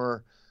last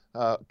summer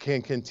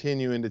can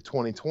continue into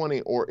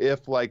 2020, or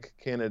if, like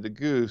Canada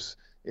Goose,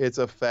 it's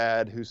a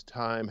fad whose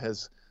time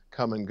has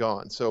come and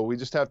gone. So we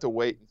just have to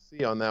wait and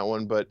see on that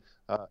one. But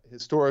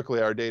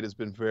historically, our data has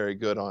been very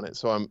good on it.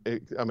 So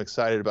I'm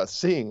excited about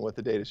seeing what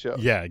the data shows.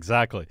 Yeah,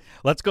 exactly.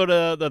 Let's go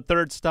to the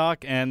third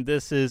stock, and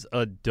this is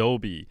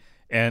Adobe.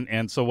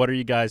 And so what are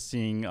you guys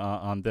seeing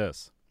on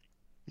this?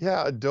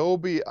 Yeah,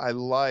 Adobe, I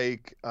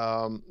like.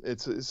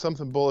 It's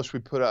something bullish we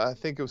put out. I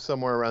think it was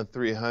somewhere around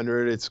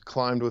 300. It's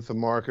climbed with the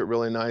market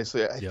really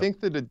nicely. I think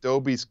that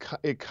Adobe's,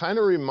 it kind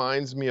of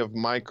reminds me of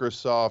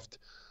Microsoft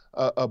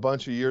a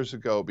bunch of years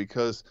ago,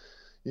 because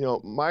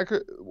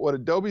what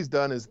Adobe's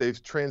done is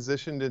they've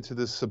transitioned into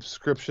this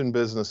subscription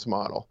business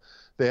model.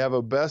 They have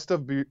a best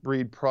of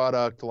breed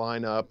product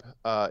lineup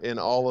in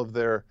all of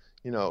their,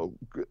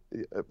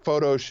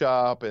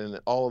 Photoshop and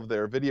all of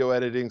their video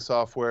editing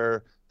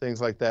software, things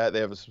like that.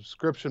 They have a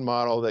subscription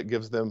model that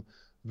gives them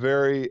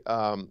very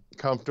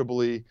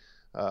comfortably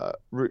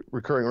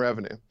recurring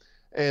revenue.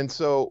 And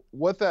so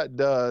what that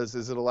does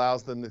is it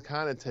allows them to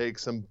kind of take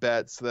some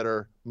bets that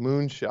are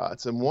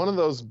moonshots. And one of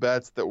those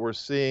bets that we're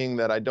seeing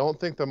that I don't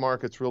think the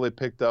market's really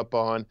picked up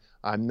on,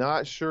 I'm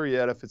not sure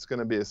yet if it's going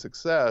to be a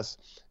success,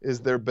 is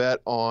their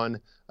bet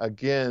on,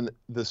 again,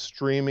 the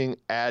streaming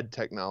ad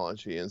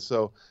technology. And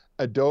so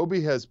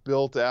Adobe has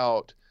built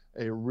out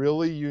a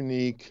really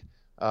unique,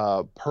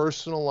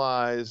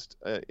 personalized,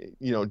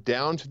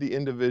 down to the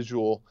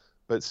individual,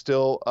 but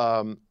still,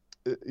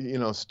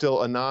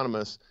 still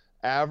anonymous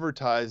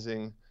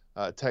advertising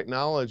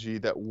technology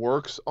that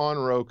works on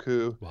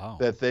Roku. Wow.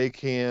 that they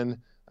can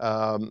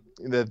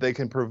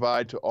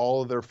provide to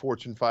all of their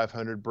Fortune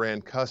 500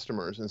 brand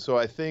customers. And so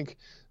I think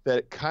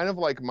that, kind of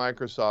like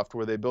Microsoft,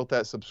 where they built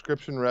that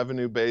subscription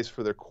revenue base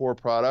for their core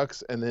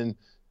products and then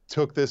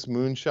took this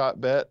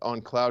moonshot bet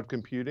on cloud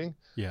computing,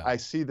 I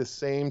see the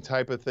same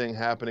type of thing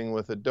happening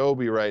with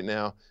Adobe right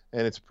now,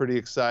 and it's pretty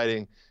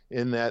exciting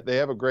in that they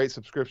have a great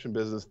subscription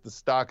business. The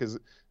stock is,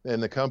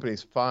 and the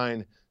company's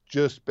fine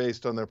just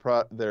based on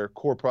their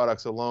core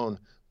products alone.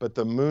 But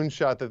the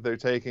moonshot that they're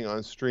taking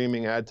on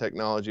streaming ad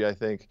technology, I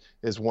think,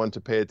 is one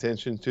to pay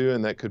attention to,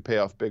 and that could pay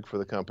off big for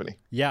the company.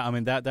 Yeah, I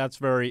mean, that's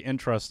very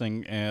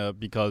interesting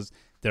because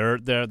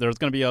there's going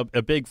to be a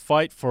big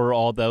fight for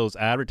all those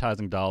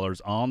advertising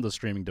dollars on the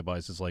streaming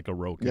devices like a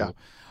Roku. Yeah.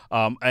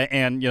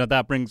 And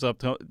that brings up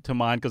to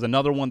mind, because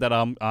another one that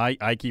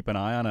I keep an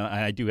eye on, and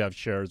I do have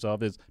shares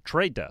of, is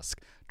Trade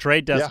Desk.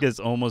 Trade Desk is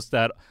almost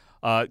that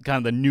kind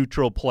of the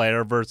neutral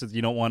player, versus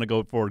you don't want to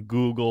go for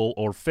Google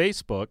or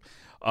Facebook.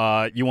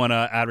 You want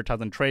to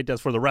advertise on Trade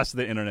Desk for the rest of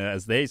the internet,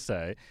 as they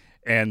say.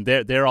 And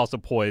they're also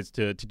poised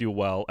to do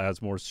well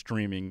as more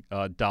streaming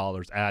ad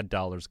dollars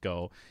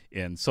go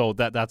in. So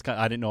that's kind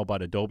of, I didn't know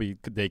about Adobe.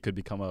 They could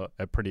become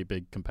a pretty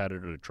big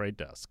competitor to Trade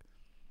Desk.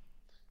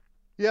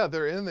 Yeah,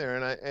 they're in there,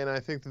 and I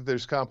think that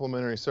there's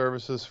complementary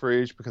services for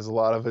each, because a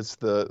lot of it's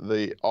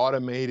the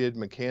automated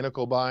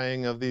mechanical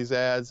buying of these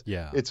ads.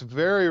 Yeah, it's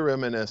very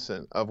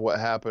reminiscent of what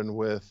happened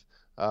with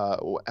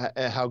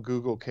how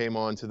Google came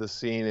onto the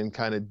scene and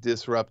kind of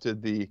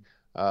disrupted the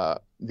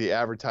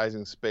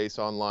advertising space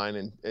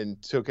online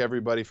and took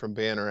everybody from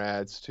banner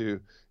ads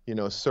to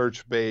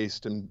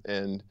search-based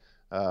and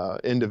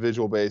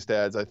individual-based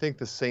ads. I think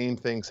the same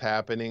thing's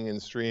happening in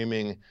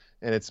streaming,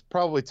 and it's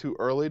probably too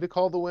early to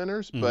call the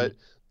winners, but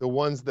the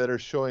ones that are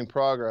showing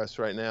progress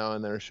right now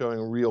and that are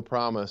showing real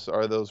promise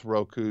are those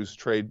Roku's,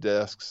 Trade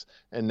Desks,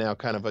 and now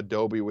kind of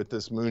Adobe with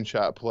this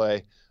moonshot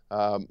play,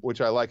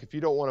 which I like. If you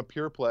don't want a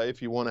pure play,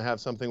 if you want to have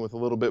something with a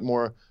little bit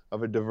more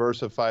of a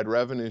diversified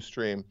revenue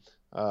stream,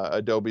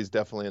 Adobe's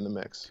definitely in the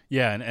mix.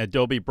 Yeah, and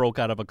Adobe broke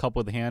out of a cup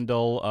with a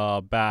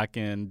handle back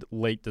in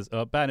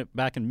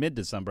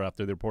mid-December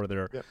after they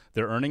reported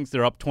their earnings.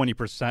 They're up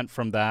 20%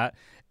 from that,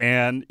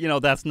 and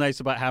that's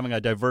nice about having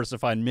a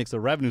diversified mix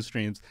of revenue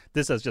streams.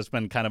 This has just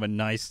been kind of a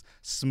nice,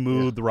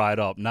 smooth ride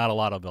up, not a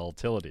lot of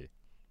volatility.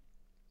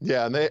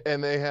 Yeah,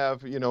 and they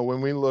have, when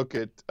we look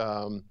at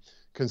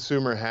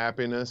consumer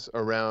happiness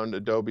around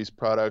Adobe's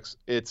products,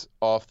 it's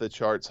off the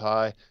charts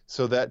high.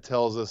 So that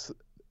tells us,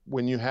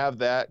 when you have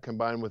that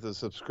combined with a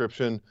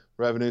subscription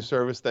revenue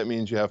service, that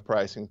means you have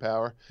pricing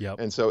power. Yep.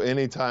 And so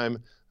anytime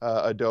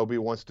Adobe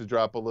wants to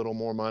drop a little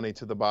more money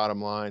to the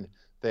bottom line,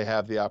 they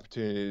have the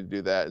opportunity to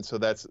do that. And so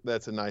that's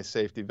a nice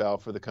safety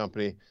valve for the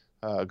company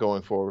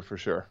going forward, for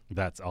sure.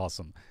 That's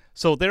awesome.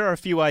 So there are a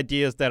few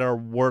ideas that are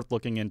worth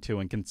looking into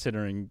and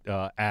considering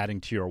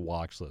adding to your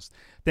watch list.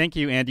 Thank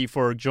you, Andy,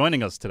 for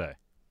joining us today.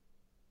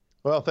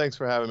 Well, thanks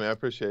for having me. I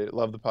appreciate it.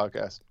 Love the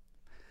podcast.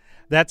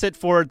 That's it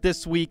for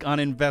this week on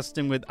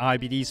Investing with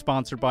IBD,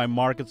 sponsored by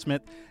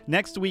MarketSmith.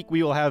 Next week,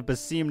 we will have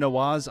Basim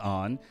Nawaz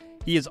on.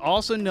 He is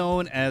also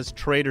known as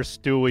Trader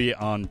Stewie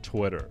on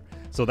Twitter.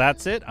 So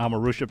that's it. I'm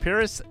Arusha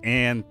Peiris,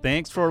 and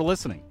thanks for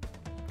listening.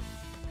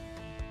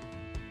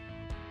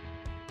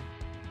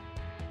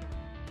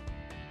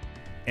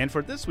 And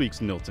for this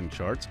week's Notes and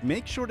Charts,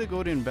 make sure to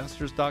go to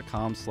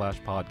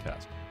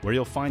investors.com/podcast, where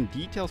you'll find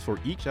details for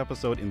each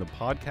episode in the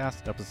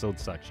podcast episode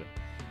section.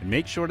 And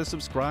make sure to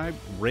subscribe,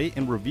 rate,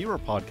 and review our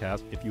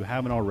podcast if you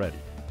haven't already.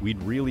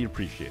 We'd really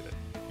appreciate it.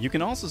 You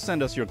can also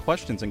send us your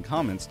questions and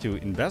comments to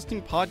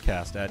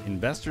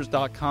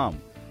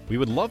investingpodcast@investors.com. We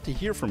would love to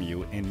hear from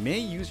you and may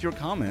use your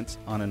comments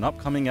on an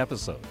upcoming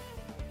episode.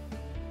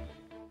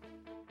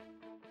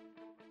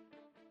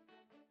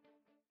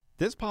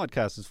 This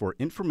podcast is for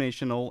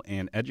informational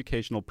and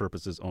educational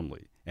purposes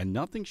only, and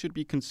nothing should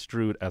be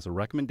construed as a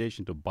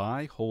recommendation to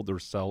buy, hold, or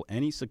sell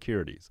any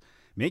securities.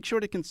 Make sure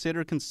to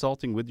consider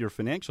consulting with your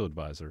financial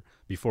advisor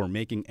before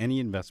making any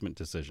investment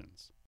decisions.